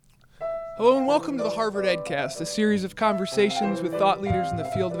Hello and welcome to the Harvard EdCast, a series of conversations with thought leaders in the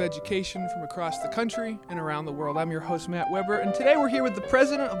field of education from across the country and around the world. I'm your host, Matt Weber, and today we're here with the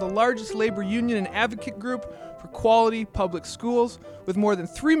president of the largest labor union and advocate group for quality public schools. With more than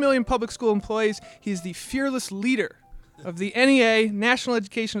 3 million public school employees, he is the fearless leader of the NEA, National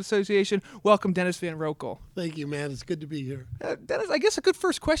Education Association. Welcome, Dennis Van Roekel. Thank you, Matt. It's good to be here. Dennis, I guess a good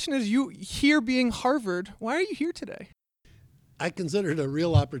first question is, you here being Harvard, why are you here today? I consider it a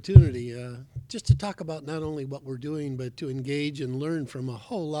real opportunity just to talk about not only what we're doing, but to engage and learn from a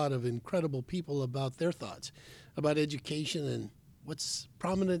whole lot of incredible people about their thoughts about education and what's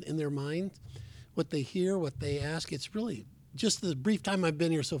prominent in their mind, what they hear, what they ask. It's really just the brief time I've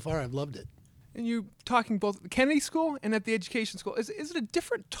been here so far, I've loved it. And you talking both at the Kennedy School and at the Education School. Is it a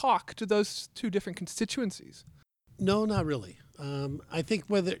different talk to those two different constituencies? No, not really. I think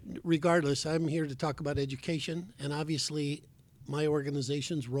regardless, I'm here to talk about education and obviously my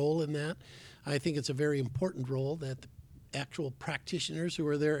organization's role in that. I think it's a very important role that the actual practitioners who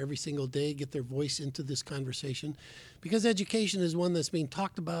are there every single day get their voice into this conversation, because education is one that's being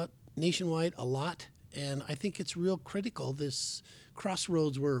talked about nationwide a lot, and I think it's real critical, this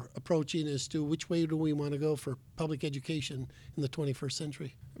crossroads we're approaching as to which way do we want to go for public education in the 21st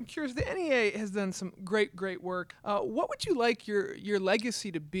century. I'm curious, the NEA has done some great work. What would you like your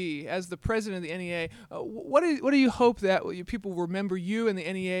legacy to be as the president of the NEA? What do you hope that people remember you and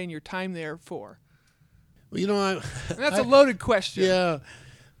the NEA and your time there for? Well, and that's a loaded question. Yeah.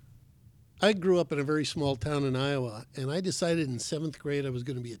 I grew up in a very small town in Iowa, and I decided in 7th grade I was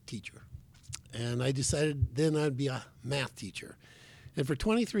going to be a teacher. And I decided then I'd be a math teacher. And for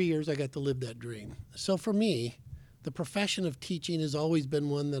 23 years, I got to live that dream. So for me, the profession of teaching has always been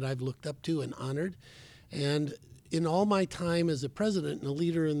one that I've looked up to and honored. And in all my time as a president and a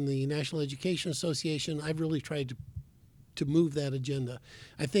leader in the National Education Association, I've really tried to move that agenda.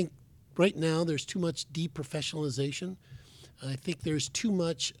 I think right now there's too much deprofessionalization. I think there's too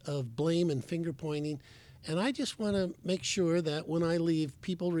much of blame and finger pointing. And I just want to make sure that when I leave,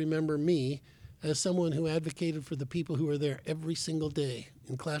 people remember me as someone who advocated for the people who are there every single day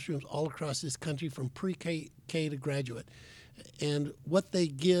in classrooms all across this country from pre-K to graduate, and what they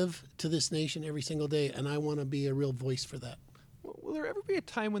give to this nation every single day, and I want to be a real voice for that. Will there ever be a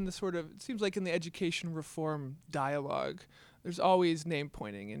time when it seems like in the education reform dialogue, there's always name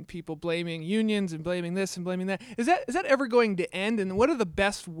pointing and people blaming unions and blaming this and blaming that. Is that ever going to end? And what are the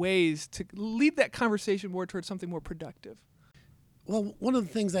best ways to lead that conversation more towards something more productive? Well, one of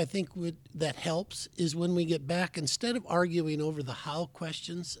the things I think that helps is when we get back, instead of arguing over the how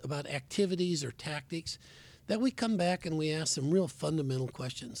questions about activities or tactics, that we come back and we ask some real fundamental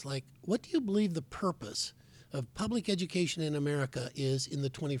questions like, what do you believe the purpose of public education in America is in the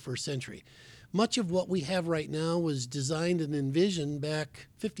 21st century? Much of what we have right now was designed and envisioned back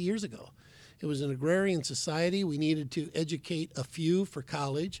 50 years ago. It was an agrarian society. We needed to educate a few for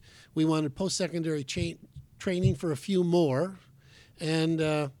college. We wanted post-secondary training for a few more,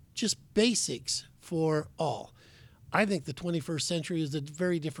 and just basics for all. I think the 21st century is a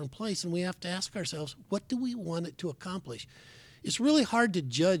very different place, and we have to ask ourselves, what do we want it to accomplish? It's really hard to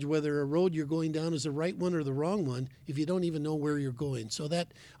judge whether a road you're going down is the right one or the wrong one if you don't even know where you're going. So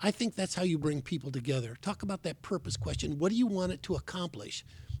I think that's how you bring people together. Talk about that purpose question. What do you want it to accomplish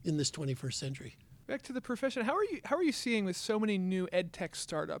in this 21st century? Back to the profession, how are you seeing with so many new ed tech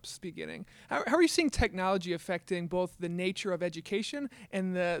startups beginning? How are you seeing technology affecting both the nature of education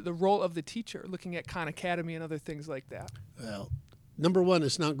and the role of the teacher, looking at Khan Academy and other things like that? Well, number one,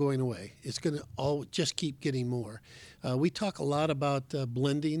 it's not going away. It's going to all just keep getting more. We talk a lot about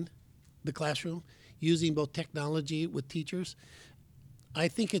blending the classroom, using both technology with teachers. I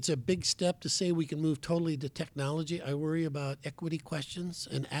think it's a big step to say we can move totally to technology. I worry about equity questions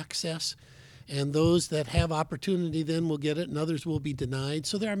and access. And those that have opportunity then will get it, and others will be denied.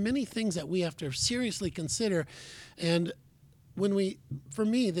 So there are many things that we have to seriously consider. And for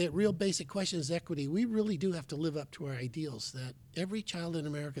me, the real basic question is equity. We really do have to live up to our ideals that every child in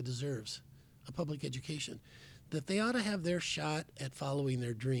America deserves a public education, that they ought to have their shot at following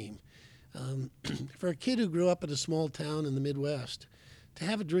their dream. For a kid who grew up in a small town in the Midwest, to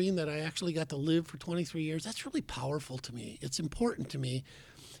have a dream that I actually got to live for 23 years, that's really powerful to me. It's important to me.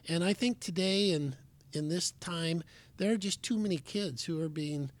 And I think today in this time, there are just too many kids who are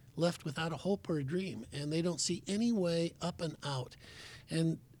being left without a hope or a dream, and they don't see any way up and out.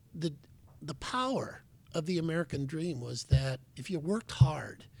 And the power of the American dream was that if you worked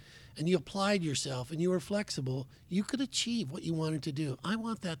hard and you applied yourself and you were flexible, you could achieve what you wanted to do. I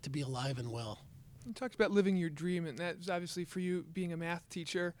want that to be alive and well. You talked about living your dream, and that's obviously for you being a math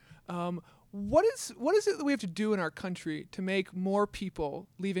teacher. What is it that we have to do in our country to make more people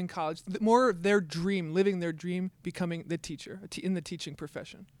leaving college, more of their dream, living their dream, becoming the teacher, in the teaching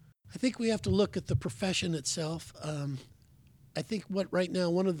profession? I think we have to look at the profession itself. I think right now,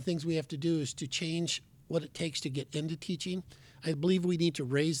 one of the things we have to do is to change what it takes to get into teaching. I believe we need to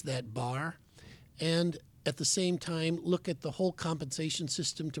raise that bar, and at the same time, look at the whole compensation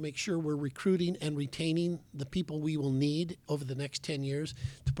system to make sure we're recruiting and retaining the people we will need over the next 10 years.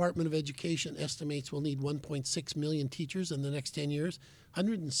 Department of Education estimates we'll need 1.6 million teachers in the next 10 years,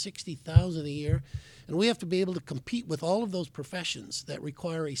 160,000 a year. And we have to be able to compete with all of those professions that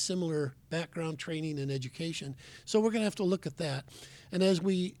require a similar background, training, and education. So we're going to have to look at that. And as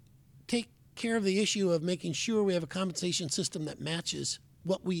we take care of the issue of making sure we have a compensation system that matches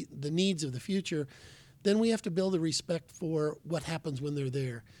the needs of the future, then we have to build a respect for what happens when they're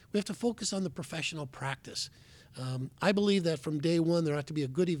there. We have to focus on the professional practice. I believe that from day one, there ought to be a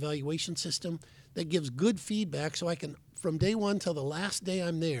good evaluation system that gives good feedback so I can, from day one till the last day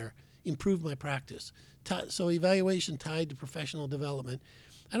I'm there, improve my practice. So evaluation tied to professional development.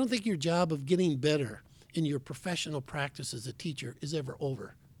 I don't think your job of getting better in your professional practice as a teacher is ever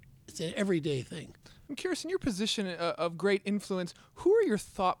over. It's an everyday thing. I'm curious, in your position of great influence, who are your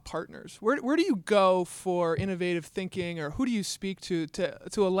thought partners? Where do you go for innovative thinking, or who do you speak to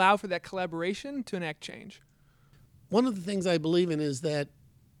allow for that collaboration to enact change? One of the things I believe in is that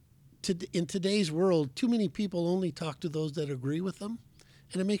in today's world, too many people only talk to those that agree with them,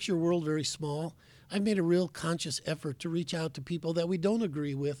 and it makes your world very small. I've made a real conscious effort to reach out to people that we don't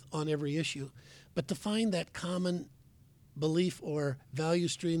agree with on every issue, but to find that common belief or value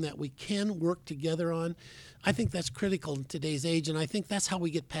stream that we can work together on. I think that's critical in today's age, and I think that's how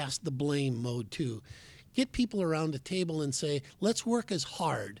we get past the blame mode too. Get people around a table and say, let's work as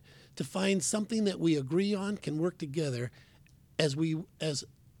hard to find something that we agree on, can work together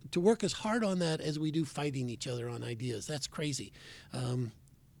to work as hard on that as we do fighting each other on ideas. That's crazy.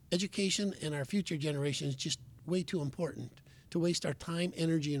 Education and our future generation is just way too important to waste our time,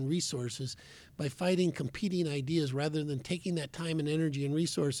 energy, and resources by fighting competing ideas rather than taking that time and energy and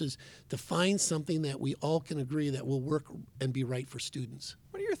resources to find something that we all can agree that will work and be right for students.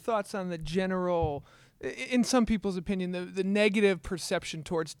 What are your thoughts on the general, in some people's opinion, the negative perception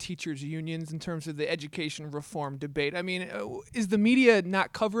towards teachers' unions in terms of the education reform debate? I mean, is the media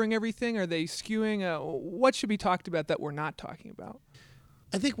not covering everything? Are they skewing? What should be talked about that we're not talking about?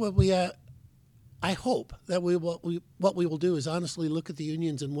 I think I hope that what we will do is honestly look at the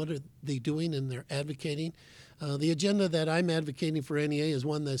unions and what are they doing, and they're advocating. The agenda that I'm advocating for NEA is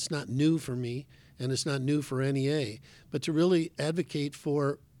one that's not new for me, and it's not new for NEA, but to really advocate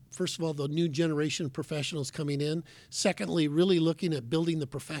for, first of all, the new generation of professionals coming in. Secondly, really looking at building the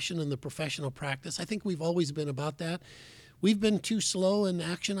profession and the professional practice. I think we've always been about that. We've been too slow in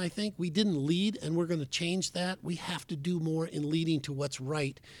action, I think. We didn't lead, and we're going to change that. We have to do more in leading to what's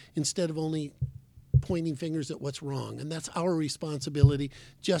right instead of only pointing fingers at what's wrong. And that's our responsibility,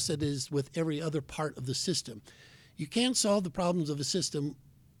 just as it is with every other part of the system. You can't solve the problems of a system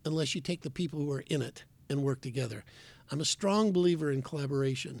unless you take the people who are in it and work together. I'm a strong believer in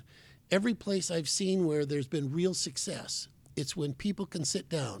collaboration. Every place I've seen where there's been real success, it's when people can sit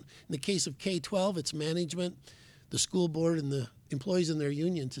down. In the case of K-12, it's management, the school board, and the employees in their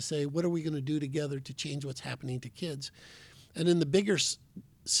union to say, what are we going to do together to change what's happening to kids? And in the bigger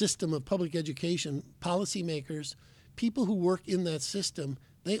system of public education, policymakers, people who work in that system,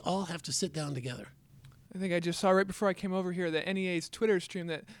 they all have to sit down together. I think I just saw right before I came over here that NEA's Twitter stream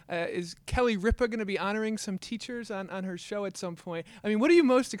that is Kelly Ripa going to be honoring some teachers on her show at some point. I mean, what are you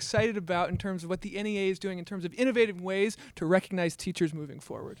most excited about in terms of what the NEA is doing in terms of innovative ways to recognize teachers moving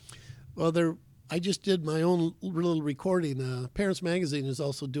forward? Well, I just did my own little recording. Parents Magazine is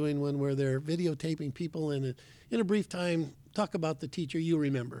also doing one where they're videotaping people and in a brief time talk about the teacher you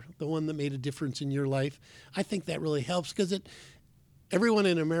remember, the one that made a difference in your life. I think that really helps because everyone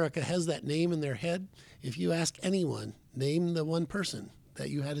in America has that name in their head. If you ask anyone, name the one person that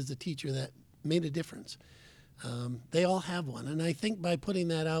you had as a teacher that made a difference. They all have one. And I think by putting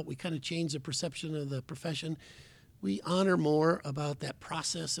that out, we kind of change the perception of the profession. We honor more about that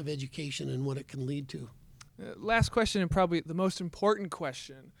process of education and what it can lead to. Last question, and probably the most important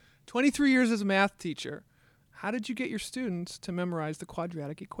question. 23 years as a math teacher. How did you get your students to memorize the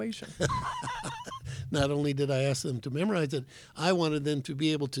quadratic equation? Not only did I ask them to memorize it, I wanted them to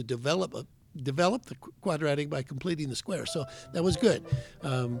be able to develop the quadratic by completing the square. So that was good.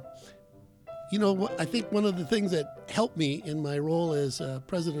 I think one of the things that helped me in my role as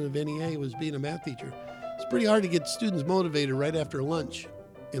president of NEA was being a math teacher. It's pretty hard to get students motivated right after lunch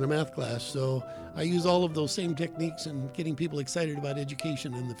in a math class. So I use all of those same techniques in getting people excited about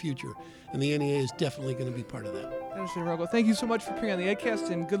education in the future. And the NEA is definitely going to be part of that. Mr. Roekel, thank you so much for appearing on the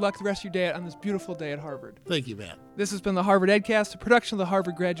EdCast, and good luck the rest of your day on this beautiful day at Harvard. Thank you, Matt. This has been the Harvard EdCast, a production of the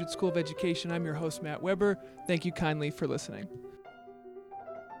Harvard Graduate School of Education. I'm your host, Matt Weber. Thank you kindly for listening.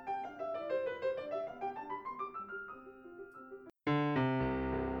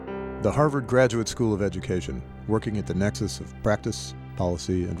 The Harvard Graduate School of Education, working at the nexus of practice,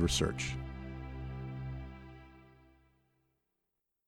 policy, and research.